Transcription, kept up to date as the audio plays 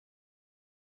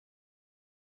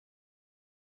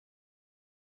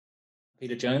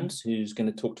Peter Jones, who's going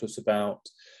to talk to us about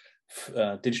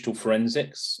digital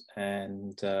forensics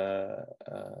and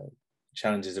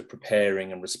challenges of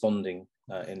preparing and responding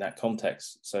in that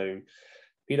context. So,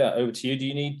 Peter, over to you. Do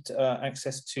you need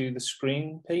access to the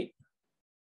screen, Pete?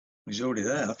 He's already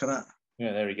there. Look at that.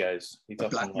 Yeah, there he goes. He's a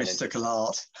black mystical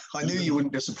art. I knew you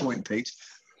wouldn't disappoint, Pete.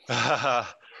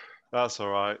 That's all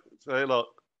right. Hey, look,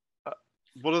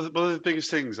 one of the biggest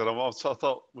things that I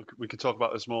thought we could talk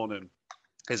about this morning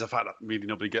is the fact that really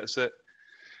nobody gets it.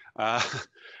 And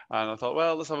I thought,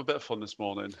 well, let's have a bit of fun this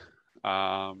morning. So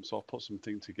I'll put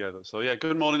something together. So yeah,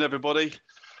 good morning, everybody.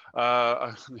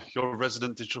 You're a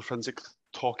resident digital forensic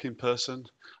talking person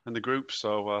in the group.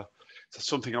 So it's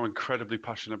something I'm incredibly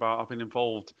passionate about. I've been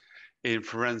involved in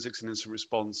forensics and incident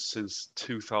response since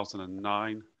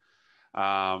 2009.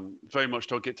 Very much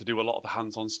don't get to do a lot of the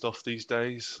hands-on stuff these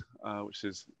days, which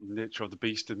is the nature of the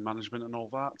beast in management and all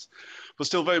that. But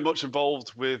still very much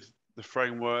involved with the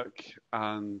framework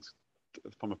and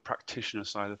from a practitioner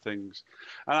side of things.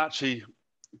 And actually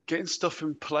getting stuff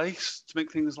in place to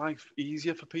make things life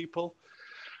easier for people.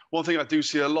 One thing I do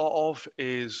see a lot of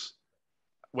is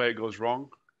where it goes wrong.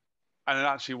 And then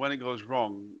actually when it goes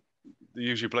wrong, they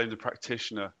usually blame the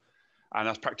practitioner. And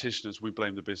as practitioners, we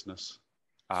blame the business.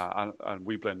 And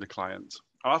we blame the client.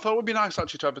 And I thought it would be nice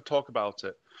actually to have a talk about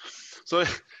it. So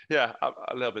yeah,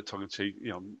 a little bit tongue in cheek.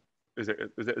 You know, is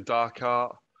it a dark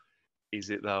art? Is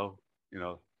it though? You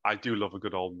know, I do love a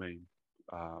good old meme.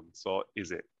 So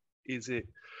is it? Is it?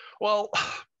 Well,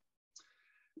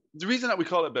 the reason that we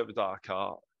call it a bit of a dark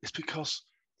art is because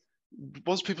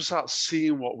once people start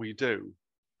seeing what we do,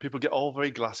 people get all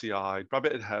very glassy-eyed,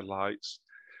 rabbit in headlights,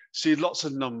 see lots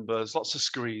of numbers, lots of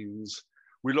screens.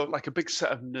 We look like a big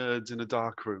set of nerds in a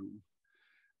dark room.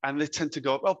 And they tend to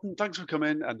go, well, thanks for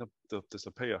coming, and they'll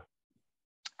disappear.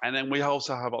 And then we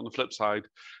also have on the flip side,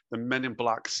 the Men in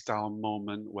Black style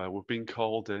moment where we've been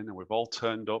called in and we've all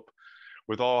turned up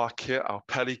with all our kit, our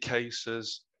pelly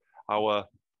cases, our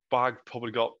bag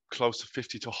probably got close to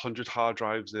 50 to 100 hard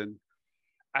drives in.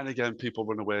 And again, people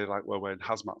run away like we're wearing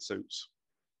hazmat suits,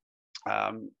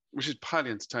 which is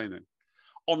highly entertaining.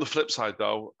 On the flip side,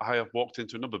 though, I have walked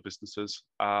into a number of businesses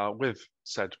with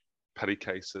said petty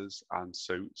cases and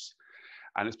suits,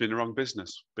 and it's been the wrong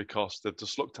business because they've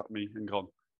just looked at me and gone,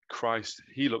 Christ,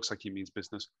 he looks like he means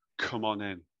business. Come on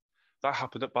in. That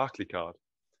happened at Barclaycard.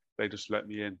 They just let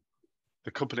me in.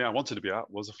 The company I wanted to be at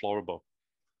was a floor above.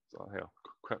 So,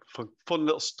 yeah, fun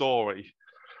little story.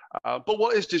 But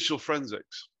what is digital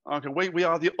forensics? Okay, we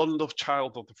are the unloved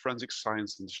child of the forensic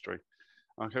science industry.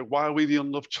 Okay, why are we the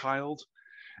unloved child?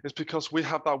 It's because we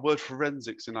have that word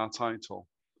forensics in our title.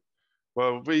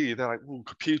 Well, really, they're like, ooh,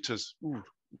 computers, ooh,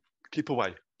 keep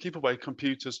away,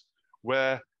 computers.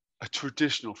 We're a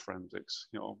traditional forensics,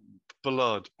 you know,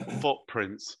 blood,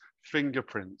 footprints,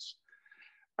 fingerprints.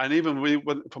 And even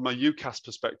from a UCAS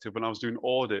perspective, when I was doing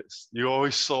audits, you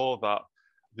always saw that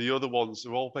the other ones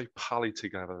are all very pally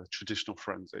together, the traditional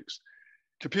forensics.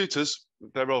 Computers,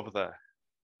 they're over there.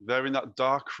 They're in that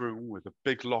dark room with a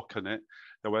big lock on it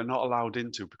that we're not allowed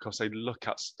into because they look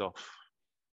at stuff.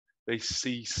 They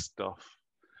see stuff.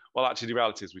 Well, actually, the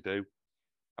reality is we do.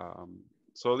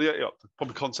 So from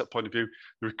a concept point of view,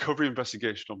 the recovery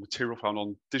investigation of material found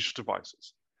on digital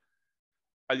devices.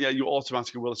 And yeah, you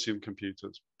automatically will assume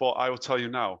computers. But I will tell you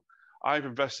now, I've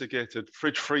investigated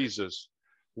fridge freezers,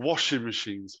 washing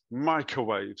machines,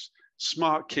 microwaves,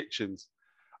 smart kitchens.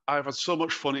 I've had so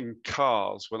much fun in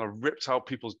cars when I've ripped out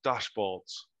people's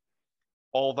dashboards.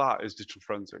 All that is digital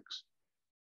forensics.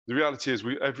 The reality is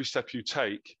every step you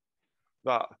take,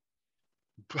 that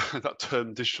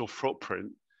term digital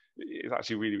footprint is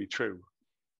actually really, really true.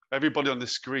 Everybody on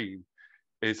this screen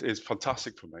is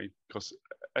fantastic for me because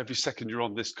every second you're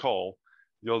on this call,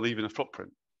 you're leaving a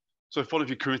footprint. So if one of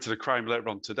you committed a crime later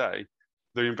on today,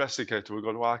 the investigator will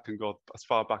go, well, I can go as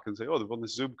far back and say, oh, they've on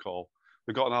this Zoom call,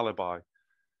 they've got an alibi.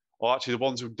 Or actually the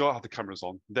ones who don't have the cameras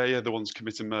on, they are the ones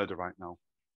committing murder right now.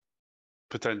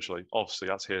 Potentially, obviously,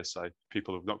 that's hearsay,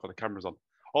 people who've not got the cameras on.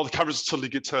 All the cameras suddenly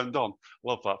get turned on.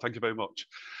 Love that, thank you very much.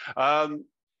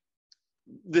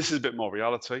 This is a bit more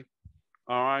reality,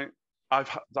 all right? I've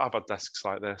had desks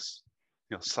like this,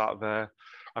 you know, sat there.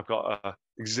 I've got an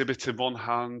exhibit in one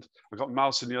hand. I've got a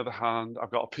mouse in the other hand. I've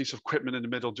got a piece of equipment in the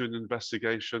middle doing an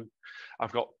investigation.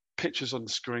 I've got pictures on the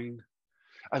screen.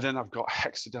 And then I've got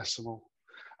hexadecimal.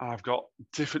 And I've got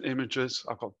different images.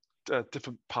 I've got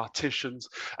different partitions.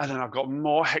 And then I've got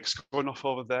more hex going off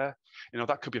over there. You know,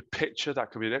 that could be a picture.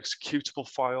 That could be an executable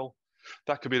file.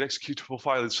 That could be an executable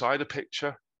file inside a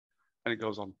picture. And it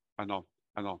goes on and on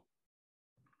and on.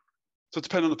 So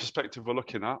depending on the perspective we're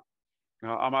looking at, you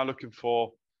know, am I looking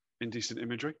for indecent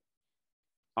imagery?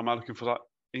 Am I looking for that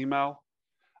email?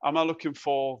 Am I looking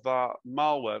for that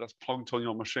malware that's plonked on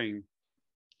your machine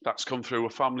that's come through a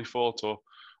family photo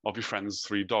of your friend's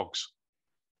 3 dogs?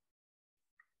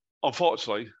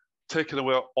 Unfortunately, taking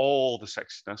away all the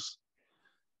sexiness,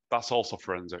 that's also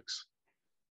forensics.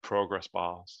 Progress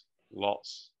bars,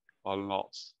 lots and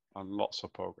lots and lots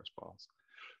of progress bars.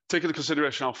 Taking into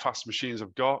consideration how fast machines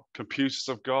have got, computers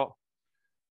have got.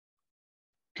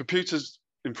 Computers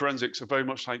in forensics are very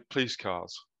much like police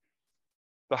cars.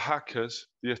 The hackers,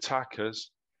 the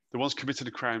attackers, the ones committing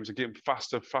the crimes are getting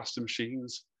faster and faster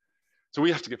machines. So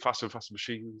we have to get faster and faster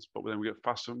machines, but then we get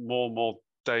faster, more and more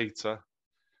data,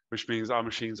 which means our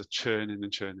machines are churning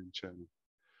and churning and churning.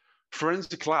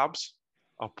 Forensic labs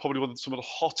are probably some of the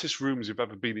hottest rooms you've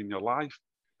ever been in your life,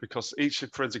 because each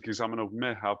forensic examiner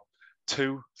may have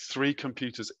 2, 3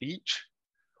 computers each,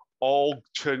 all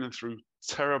churning through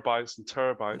terabytes and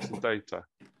terabytes of data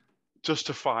just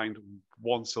to find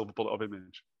one silver bullet of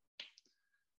image.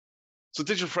 So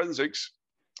digital forensics,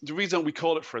 the reason we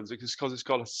call it forensic is because it's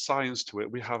got a science to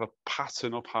it. We have a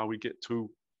pattern of how we get to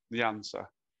the answer.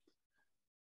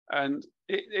 And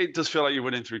it does feel like you're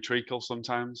running through treacle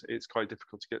sometimes. It's quite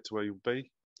difficult to get to where you'll be.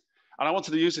 And I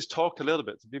wanted to use this talk a little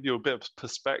bit to give you a bit of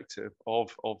perspective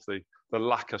of the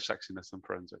lack of sexiness in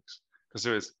forensics, because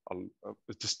there is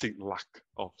a distinct lack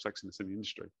of sexiness in the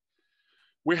industry.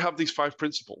 We have these 5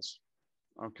 principles,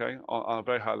 okay, on a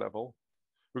very high level.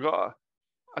 We've got to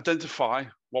identify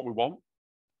what we want.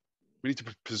 We need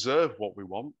to preserve what we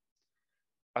want.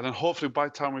 And then hopefully by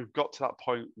the time we've got to that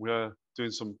point, we're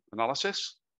doing some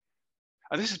analysis.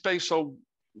 And this is based on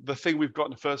the thing we've got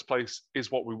in the first place is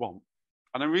what we want.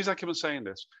 And the reason I keep on saying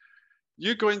this,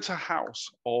 you go into a house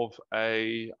of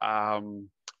a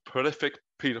prolific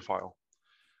paedophile,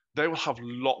 they will have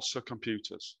lots of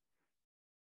computers.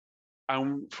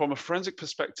 And from a forensic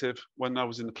perspective, when I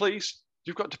was in the police,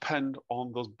 you've got to depend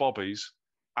on those bobbies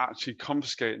actually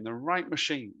confiscating the right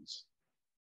machines.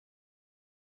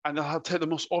 And they'll take the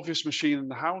most obvious machine in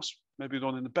the house, maybe the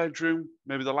one in the bedroom,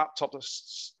 maybe the laptop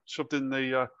that's shoved in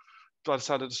the by the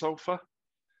side of the sofa.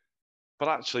 But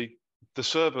actually, the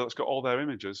server that's got all their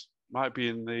images might be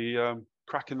in the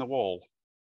crack in the wall,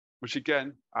 which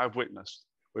again, I've witnessed.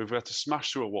 We've had to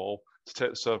smash through a wall to take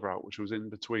the server out, which was in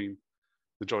between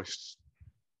the joists.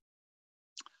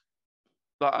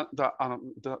 The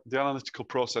analytical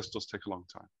process does take a long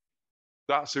time.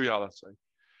 That's the reality.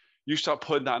 You start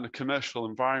putting that in a commercial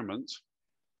environment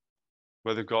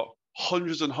where they've got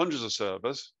hundreds and hundreds of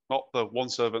servers, not the one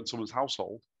server in someone's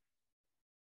household.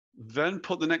 Then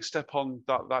put the next step on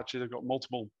that actually they've got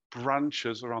multiple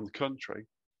branches around the country.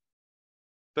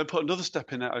 Then put another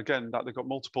step in it again that they've got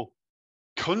multiple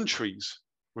countries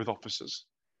with officers.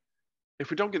 If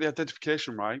we don't get the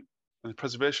identification right and the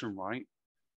preservation right,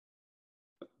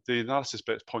 the analysis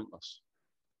bit is pointless.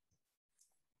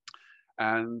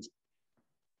 And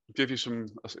give you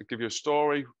a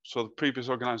story. So the previous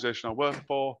organization I worked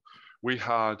for, we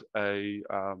had a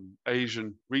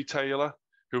Asian retailer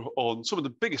who owned some of the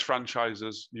biggest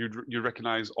franchises you'd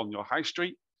recognize on your high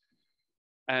street.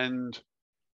 And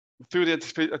through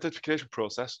the identification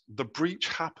process, the breach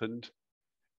happened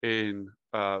in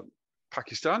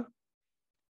Pakistan,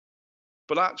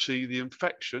 but actually the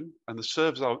infection and the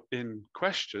servers in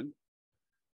question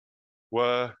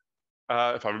were,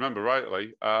 if I remember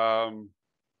rightly,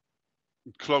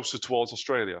 closer towards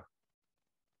Australia.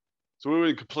 So we were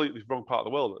in completely wrong part of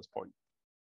the world at this point.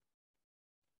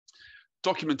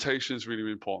 Documentation is really,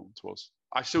 really important to us.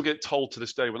 I still get told to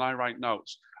this day when I write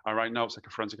notes like a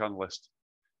forensic analyst.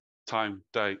 Time,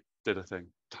 date, did a thing.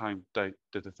 Time, date,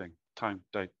 did a thing. Time,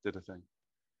 date, did a thing.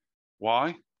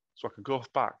 Why? So I can go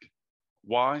back.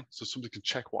 Why? So somebody can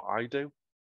check what I do.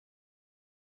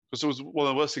 Because it was one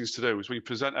of the worst things to do is when you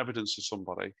present evidence to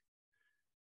somebody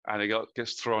and it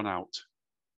gets thrown out,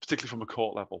 particularly from a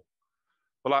court level.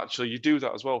 Well, actually, you do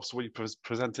that as well. So when you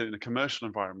present it in a commercial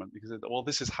environment, you can say, well,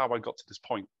 this is how I got to this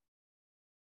point.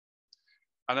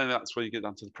 And then that's where you get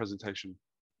down to the presentation.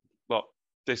 Look,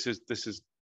 this is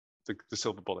the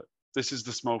silver bullet. This is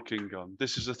the smoking gun.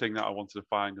 This is the thing that I wanted to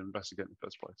find and investigate in the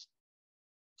first place.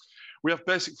 We have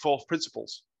basic 4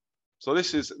 principles. So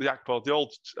this is the ACPO, the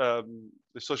old the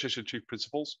Association of Chief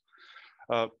Principals,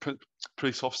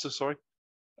 Police Officers, sorry.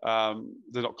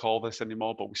 They're not called this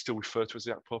anymore, but we still refer to as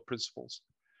the ACPO principles.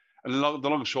 And the long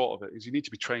and short of it is you need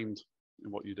to be trained in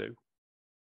what you do.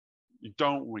 You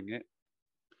don't wing it.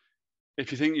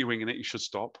 If you think you're winging it, you should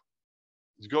stop.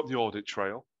 You've got the audit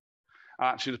trail. And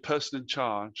actually, the person in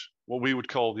charge, what we would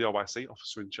call the OIC,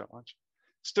 officer in charge,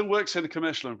 still works in a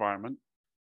commercial environment,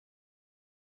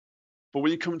 But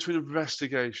when you come to an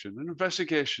investigation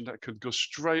that could go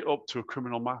straight up to a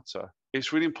criminal matter,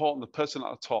 it's really important the person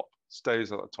at the top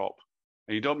stays at the top,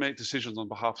 and you don't make decisions on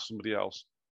behalf of somebody else,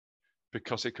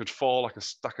 because it could fall like a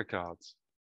stack of cards.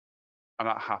 And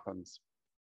that happens.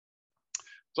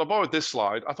 So I borrowed this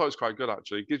slide. I thought it was quite good,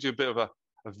 actually. It gives you a bit of a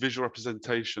visual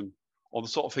representation on the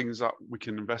sort of things that we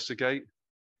can investigate.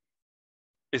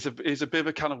 It's a bit of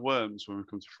a can of worms when we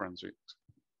come to forensics.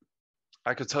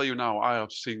 I can tell you now, I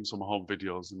have seen some home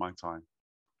videos in my time.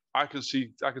 I can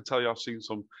tell you I've seen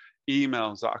some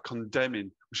emails that are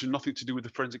condemning, which have nothing to do with the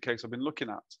forensic case I've been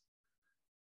looking at.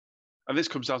 And this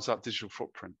comes down to that digital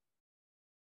footprint.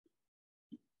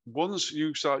 Once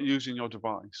you start using your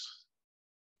device,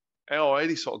 or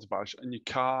any sort of device, in your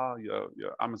car, your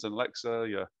Amazon Alexa,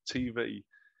 your TV,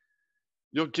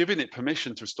 you're giving it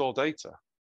permission to store data.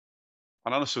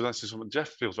 And honestly, this is something Jeff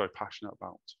feels very passionate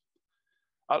about.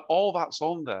 And all that's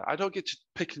on there. I don't get to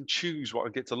pick and choose what I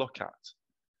get to look at,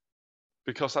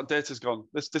 because that data's gone.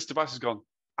 This device is gone.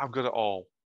 I've got it all.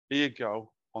 Here you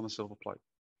go, on the silver plate.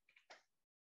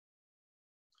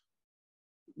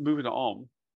 Moving it on,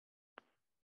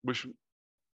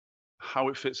 how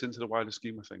it fits into the wider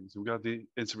scheme of things. We've got the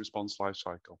incident response life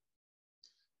cycle.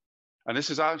 And this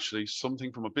is actually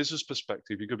something from a business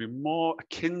perspective you're going to be more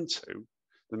akin to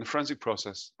than the forensic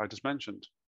process I just mentioned.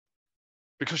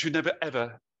 Because you're never,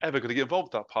 ever going to get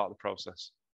involved in that part of the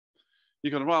process.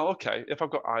 You're going, well, okay, if I've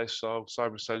got ISO,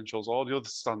 Cyber Essentials, all the other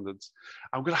standards,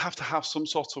 I'm going to have some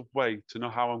sort of way to know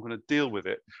how I'm going to deal with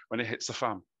it when it hits the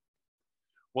fan.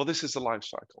 Well, this is the life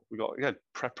cycle. We've got, again,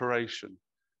 preparation.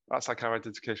 That's like our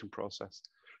identification process.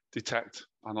 Detect,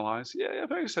 analyze, yeah,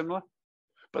 very similar.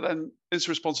 But then incident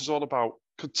response is all about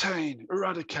contain,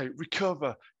 eradicate,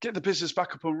 recover, get the business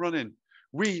back up and running.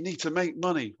 We need to make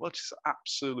money, which is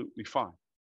absolutely fine.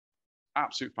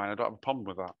 Absolutely fine. I don't have a problem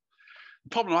with that. The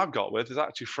problem I've got with is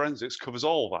actually forensics covers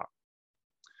all that.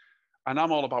 And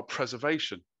I'm all about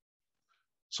preservation.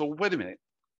 So wait a minute,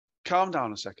 calm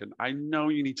down a second. I know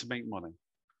you need to make money.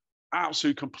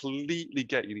 Absolutely, completely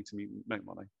get you need to make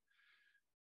money.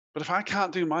 But if I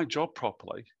can't do my job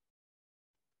properly,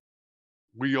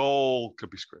 we all could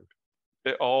be screwed.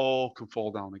 It all could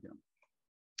fall down again.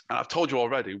 And I've told you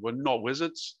already, we're not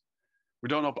wizards. We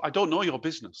don't know. I don't know your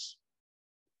business.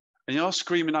 And you're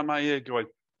screaming at my ear going,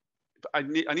 I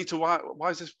need to, why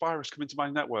is this virus coming to my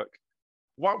network?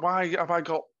 Why have I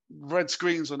got red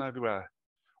screens on everywhere?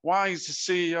 Why is the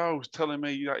CEO telling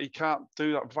me that he can't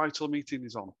do that vital meeting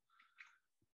he's on?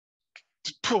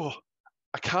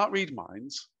 I can't read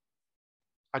minds.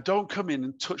 I don't come in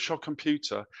and touch your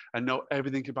computer and know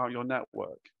everything about your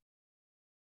network.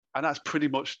 And that's pretty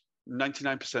much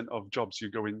 99% of jobs you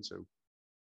go into.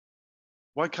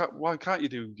 Why can't you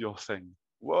do your thing?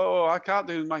 Whoa, I can't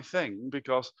do my thing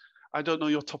because I don't know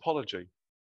your topology.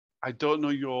 I don't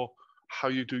know how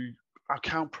you do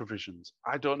account provisions.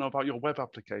 I don't know about your web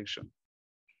application.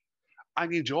 I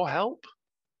need your help.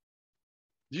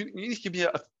 You need to give me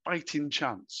a fighting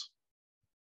chance.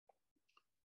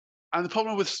 And the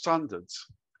problem with standards,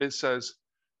 it says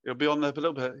it'll be on there a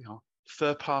little bit,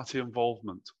 third-party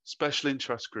involvement, special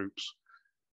interest groups.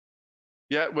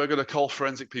 Yeah, we're going to call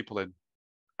forensic people in.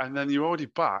 And then you're already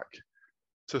back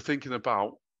to thinking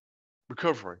about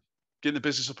recovery, getting the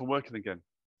business up and working again.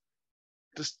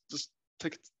 Just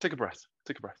take a breath,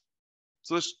 take a breath.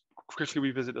 So let's quickly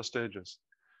revisit those stages.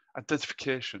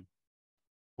 Identification.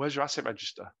 Where's your asset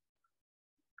register?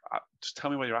 Just tell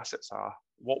me where your assets are.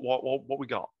 What we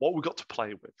got? What we got to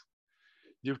play with?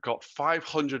 You've got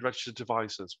 500 registered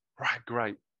devices. Right,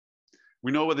 great.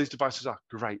 We know where these devices are.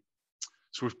 Great.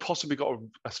 So we've possibly got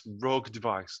a rogue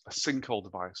device, a sinkhole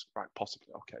device. Right, possibly.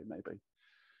 Okay, maybe.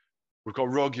 We've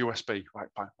got rogue USB. Right,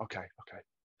 fine. Okay.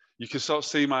 You can sort of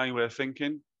see my way of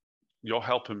thinking. You're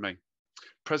helping me.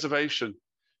 Preservation.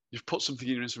 You've put something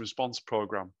in your incident response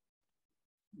program.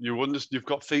 You've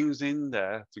got things in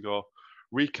there to go,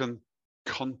 we can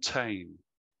contain.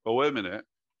 Oh, wait a minute.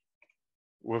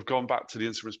 We've gone back to the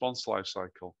incident response life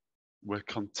cycle. We're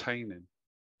containing.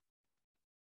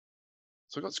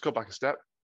 So I've got to go back a step.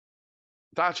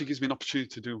 That actually gives me an opportunity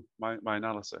to do my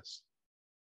analysis.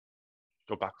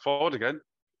 Go back forward again.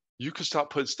 You can start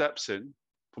putting steps in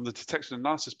from the detection and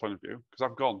analysis point of view, because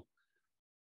I've gone,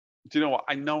 do you know what?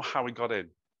 I know how we got in.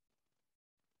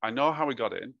 I know how we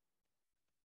got in.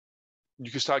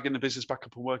 You can start getting the business back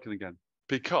up and working again,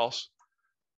 because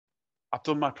I've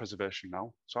done my preservation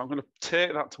now. So I'm going to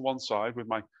take that to one side with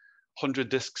my 100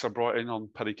 discs I brought in on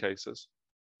penny cases.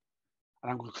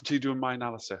 And I'm going to continue doing my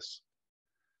analysis.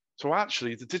 So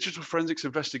actually, the digital forensics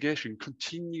investigation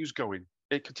continues going.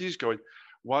 It continues going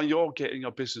while you're getting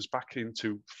your business back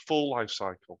into full life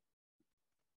cycle.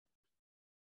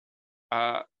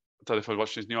 I don't know if I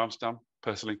watched his New Amsterdam,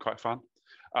 personally quite a fan.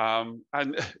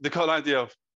 And they got an idea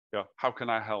of, how can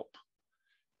I help?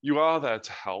 You are there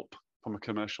to help from a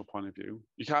commercial point of view.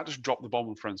 You can't just drop the bomb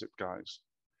on forensic guys.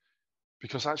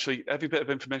 Because actually, every bit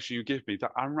of information you give me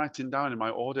that I'm writing down in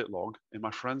my audit log, in my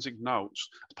forensic notes,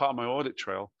 as part of my audit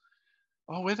trail,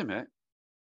 oh, wait a minute,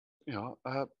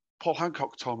 Paul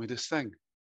Hancock told me this thing.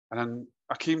 And then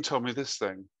Akeem told me this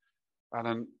thing. And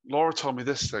then Laura told me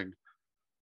this thing.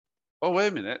 Oh,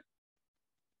 wait a minute.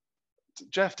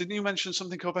 Jeff, didn't you mention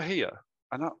something over here?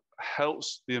 And that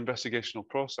helps the investigational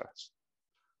process.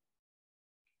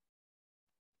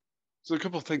 So a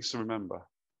couple of things to remember.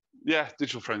 Yeah,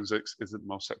 digital forensics is the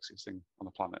most sexiest thing on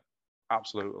the planet.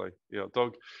 Absolutely.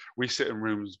 Doug, we sit in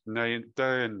rooms day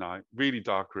and night, really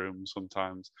dark rooms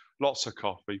sometimes, lots of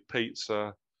coffee,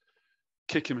 pizza,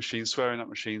 kicking machines, swearing at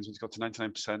machines when it's got to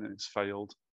 99% and it's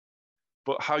failed.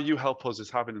 But how you help us is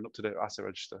having an up-to-date asset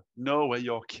register. Know where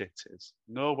your kit is.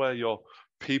 Know where your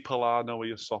people are. Know where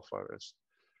your software is.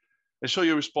 Ensure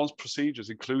your response procedures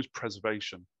include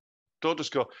preservation. Don't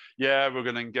just go, yeah, we're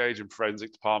going to engage in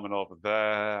forensic department over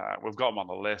there. We've got them on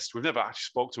the list. We've never actually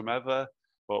spoke to them ever,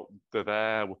 but they're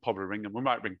there. We'll probably ring them. We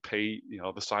might ring Pete, the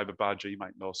cyber badger. You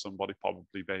might know somebody,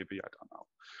 probably, maybe. I don't know.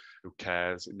 Who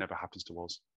cares? It never happens to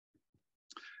us.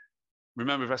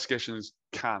 Remember, investigations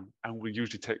can and will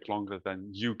usually take longer than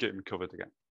you getting covered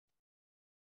again.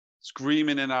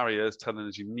 Screaming in our ears, telling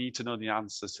us you need to know the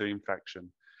answers to the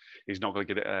infection is not going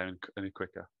to get it any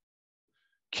quicker.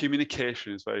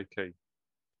 Communication is very key.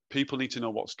 People need to know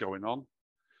what's going on.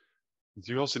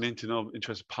 You also need to know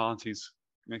interested parties,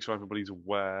 make sure everybody's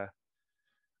aware.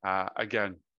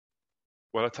 Again,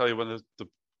 when I tell you when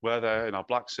we're there in our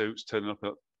black suits, turning up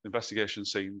at investigation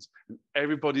scenes, and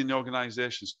everybody in the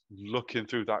organization's looking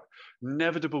through that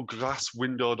inevitable glass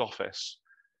windowed office,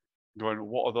 going,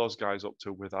 what are those guys up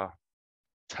to with our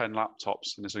 10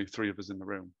 laptops and there's only 3 of us in the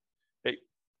room? It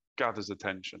gathers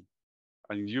attention.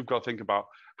 And you've got to think about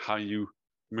how you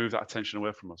move that attention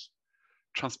away from us.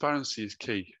 Transparency is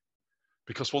key,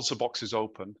 because once the box is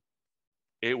open,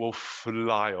 it will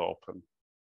fly open.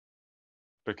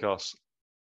 Because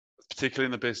particularly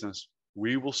in the business,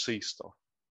 we will see stuff.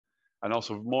 And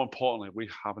also, more importantly, we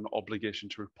have an obligation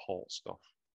to report stuff.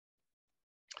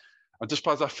 And just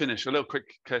as I finish, a little quick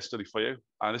case study for you.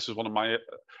 And this was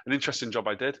an interesting job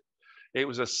I did. It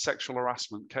was a sexual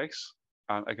harassment case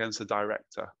against the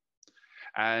director.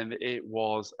 And it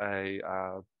was a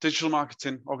digital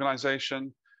marketing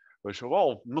organization, which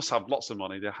must have lots of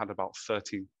money. They had about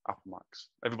 13 Apple Macs.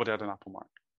 Everybody had an Apple Mac.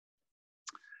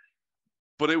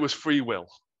 But it was free will.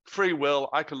 Free will,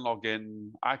 I can log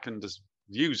in, I can just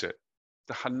use it.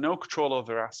 They had no control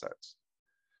over their assets.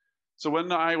 So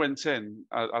when I went in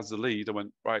as the lead, I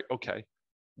went, right, okay,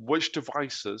 which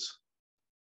device does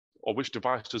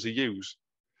he use?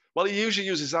 Well, he usually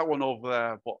uses that one over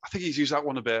there, but I think he's used that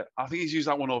one a bit. I think he's used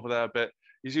that one over there a bit.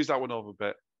 He's used that one over a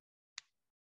bit.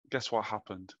 Guess what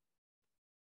happened?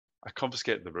 I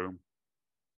confiscated the room.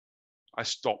 I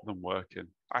stopped them working.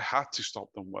 I had to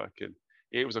stop them working.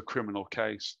 It was a criminal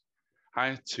case. I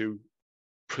had to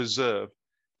preserve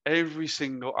every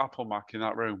single Apple Mac in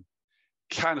that room.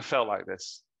 Kind of felt like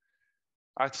this.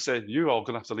 I had to say, you're all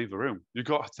going to have to leave the room. You've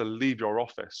got to leave your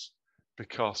office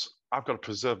because I've got to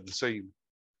preserve the scene.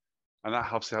 And that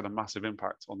obviously had a massive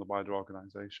impact on the wider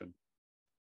organization.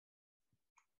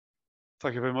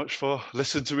 Thank you very much for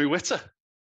listening to me witter.